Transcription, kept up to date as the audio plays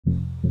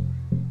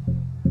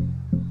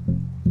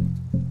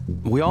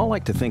We all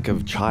like to think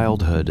of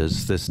childhood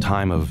as this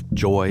time of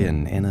joy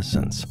and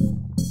innocence.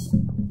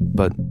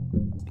 But,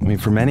 I mean,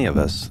 for many of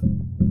us,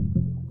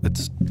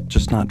 it's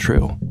just not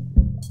true.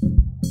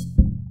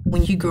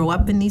 When you grow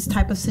up in these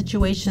type of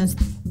situations,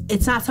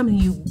 it's not something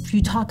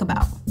you talk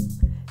about.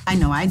 I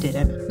know I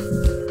didn't.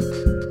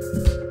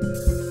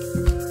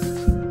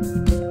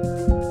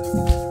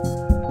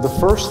 The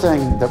first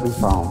thing that we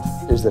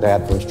found is that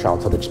adverse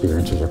childhood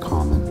experiences are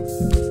common.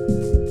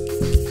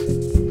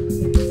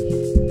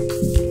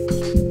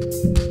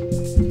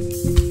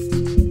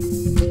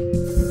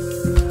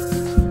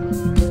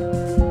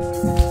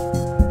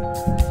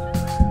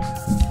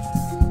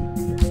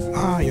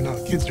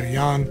 Kids are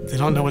young, they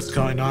don't know what's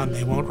going on,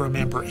 they won't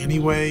remember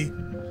anyway.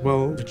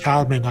 Well, the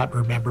child may not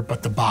remember,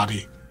 but the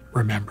body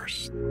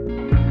remembers.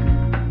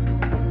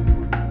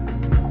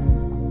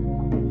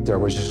 There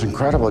was this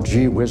incredible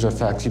gee whiz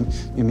effect.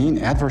 You mean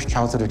adverse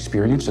childhood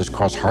experiences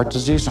cause heart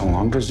disease and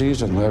lung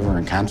disease and liver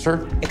and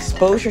cancer?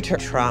 Exposure to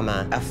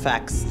trauma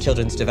affects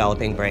children's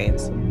developing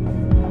brains.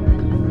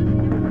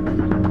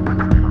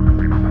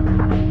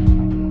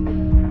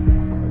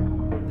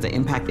 The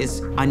impact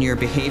is on your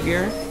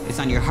behavior, it's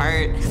on your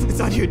heart, it's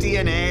on your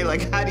DNA.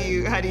 Like, how do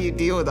you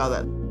deal with all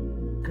that?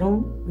 I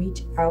don't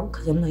reach out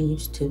because I'm not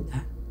used to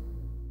that.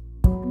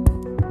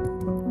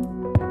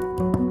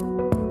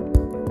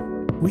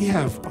 We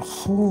have a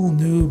whole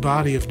new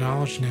body of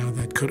knowledge now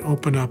that could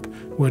open up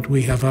what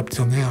we have up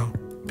till now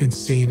been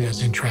seen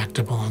as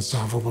intractable,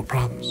 unsolvable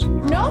problems.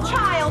 No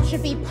child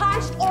should be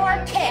punched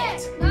or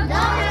kicked. No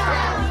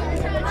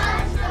child should be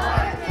punched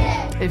or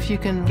kicked. If you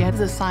can get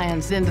the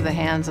science into the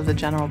hands of the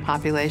general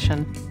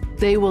population,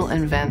 they will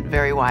invent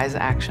very wise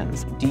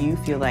actions. Do you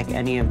feel like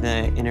any of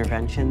the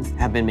interventions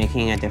have been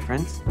making a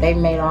difference? They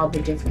made all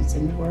the difference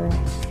in the world.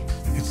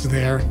 It's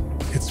there,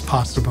 it's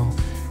possible,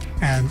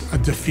 and a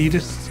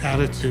defeatist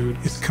attitude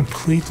is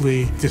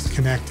completely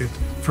disconnected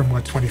from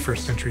what 21st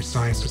century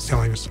science is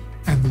telling us.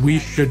 And we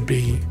should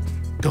be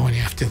going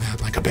after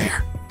that like a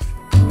bear.